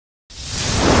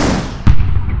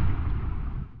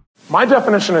My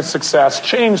definition of success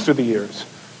changed through the years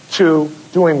to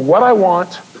doing what I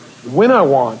want, when I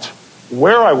want,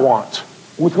 where I want,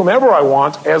 with whomever I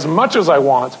want, as much as I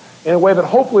want, in a way that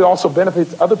hopefully also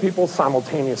benefits other people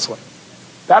simultaneously.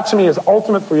 That to me is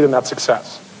ultimate freedom, that's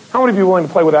success. How many of you are willing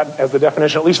to play with that as the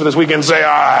definition, at least for this weekend? Say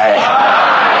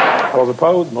aye. All those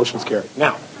opposed, motion's carried.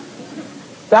 Now,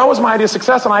 that was my idea of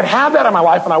success, and I'd had that in my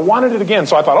life, and I wanted it again.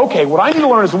 So I thought, okay, what I need to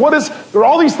learn is there are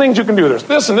all these things you can do. There's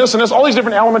this and this and this, all these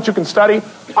different elements you can study.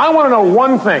 I want to know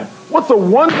one thing. What's the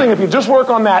one thing, if you just work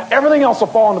on that, everything else will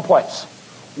fall into place?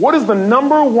 What is the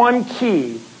number one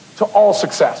key to all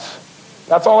success?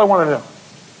 That's all I want to know.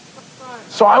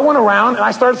 So I went around and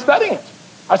I started studying it.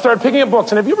 I started picking up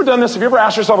books. And have you ever done this? Have you ever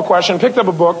asked yourself a question, picked up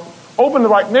a book, opened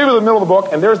maybe the middle of the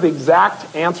book, and there's the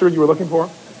exact answer you were looking for?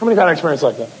 How many have had an experience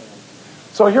like that?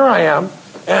 So here I am,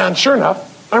 and sure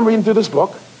enough, I'm reading through this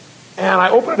book, and I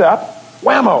open it up.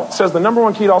 Whammo! It says the number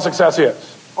one key to all success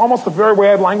is. Almost the very way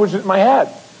I had languaged it in my head.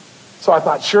 So I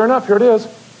thought, sure enough, here it is,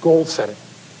 goal setting.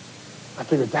 I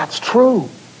figured that's true.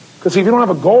 Because if you don't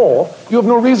have a goal, you have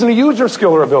no reason to use your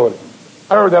skill or ability.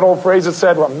 I heard that old phrase that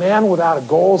said, well, a man without a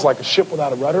goal is like a ship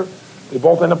without a rudder. They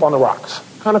both end up on the rocks.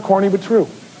 Kind of corny, but true.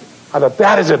 I thought,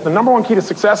 that is it. The number one key to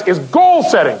success is goal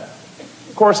setting.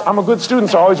 Of course, I'm a good student,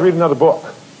 so I always read another book.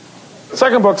 The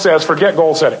second book says, forget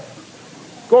goal setting.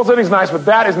 Goal setting is nice, but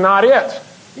that is not it.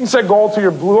 You can set goals to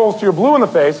your blue in the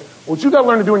face. What you've got to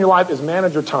learn to do in your life is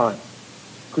manage your time.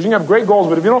 Because you can have great goals,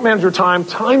 but if you don't manage your time,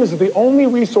 time is the only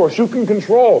resource you can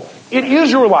control. It is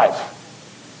your life.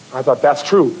 I thought, that's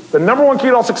true. The number one key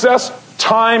to all success,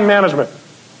 time management.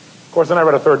 Of course, then I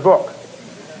read a third book.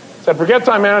 It said, forget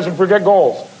time management, forget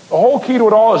goals. The whole key to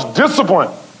it all is discipline.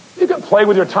 You can play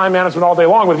with your time management all day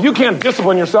long, but if you can't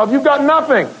discipline yourself, you've got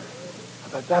nothing. I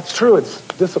thought, that's true, it's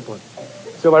discipline.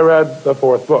 Till I read the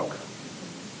fourth book,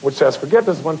 which says, forget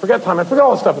discipline, forget time, and forget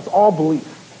all this stuff. It's all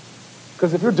belief.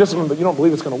 Because if you're disciplined but you don't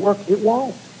believe it's going to work, it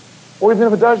won't. Or even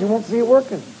if it does, you won't see it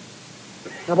working.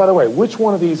 Now, by the way, which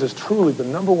one of these is truly the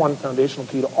number one foundational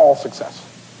key to all success?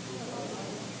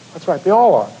 That's right, they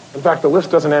all are. In fact, the list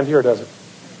doesn't end here, does it?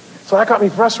 So that got me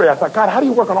frustrated. I thought, God, how do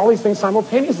you work on all these things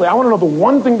simultaneously? I want to know the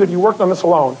one thing that if you worked on this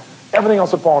alone, everything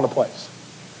else would fall into place.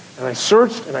 And I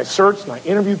searched and I searched and I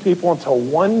interviewed people until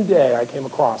one day I came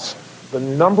across the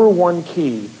number one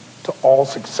key to all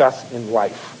success in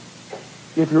life.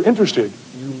 If you're interested,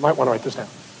 you might want to write this down.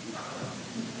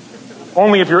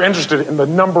 Only if you're interested in the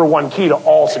number one key to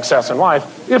all success in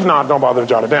life. If not, don't bother to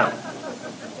jot it down.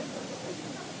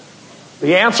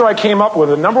 The answer I came up with,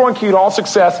 the number one key to all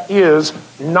success is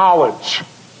knowledge.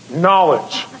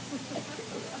 Knowledge.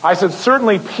 I said,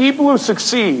 certainly people who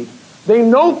succeed, they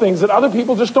know things that other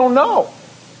people just don't know.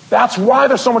 That's why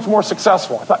they're so much more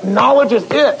successful. I thought, knowledge is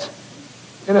it.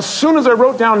 And as soon as I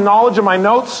wrote down knowledge in my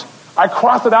notes, I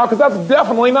crossed it out because that's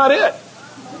definitely not it.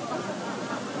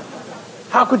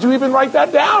 How could you even write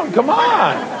that down? Come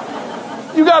on.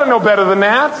 You got to know better than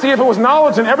that. See, if it was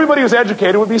knowledge, then everybody who's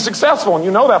educated would be successful. And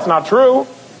you know that's not true.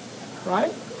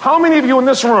 Right? How many of you in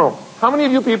this room, how many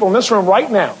of you people in this room right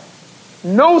now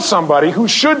know somebody who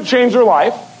should change their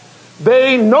life?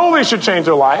 They know they should change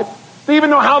their life. They even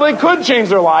know how they could change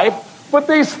their life, but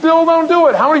they still don't do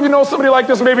it. How many of you know somebody like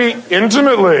this maybe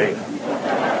intimately?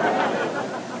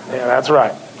 Yeah, that's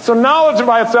right. So knowledge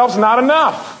by itself is not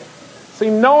enough. See,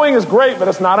 knowing is great, but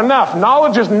it's not enough.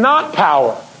 Knowledge is not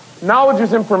power. Knowledge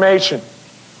is information.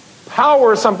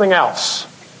 Power is something else.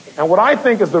 And what I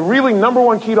think is the really number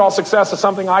one key to all success is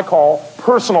something I call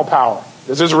personal power.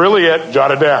 This is really it.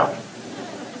 Jot it down.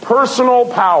 Personal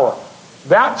power.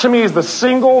 That to me is the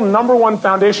single number one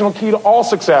foundational key to all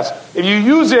success. If you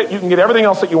use it, you can get everything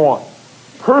else that you want.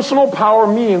 Personal power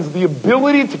means the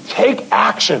ability to take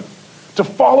action, to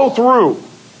follow through,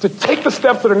 to take the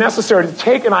steps that are necessary to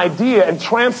take an idea and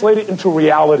translate it into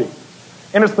reality.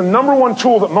 And it's the number one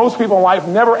tool that most people in life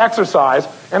never exercise,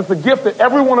 and it's the gift that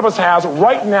every one of us has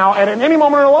right now and at any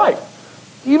moment in our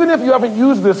life. Even if you haven't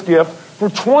used this gift for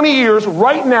 20 years,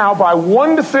 right now, by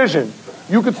one decision,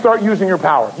 you could start using your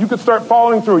power. You could start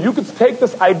following through. You could take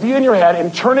this idea in your head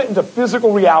and turn it into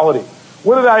physical reality.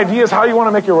 Whether that idea is how you want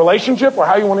to make your relationship, or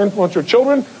how you want to influence your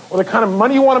children, or the kind of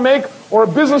money you want to make, or a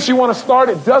business you want to start,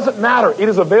 it doesn't matter. It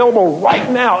is available right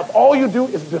now. If all you do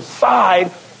is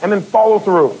decide and then follow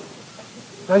through.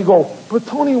 Now you go, but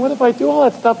Tony, what if I do all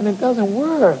that stuff and it doesn't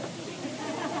work?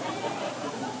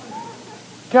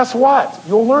 Guess what?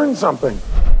 You'll learn something.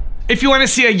 If you want to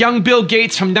see a young Bill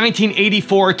Gates from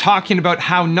 1984 talking about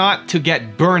how not to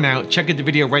get burnout, check out the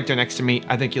video right there next to me.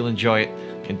 I think you'll enjoy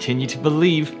it. Continue to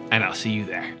believe, and I'll see you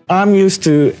there. I'm used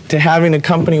to having a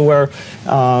company where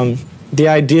the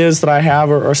ideas that I have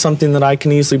are something that I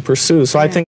can easily pursue. So I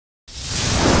think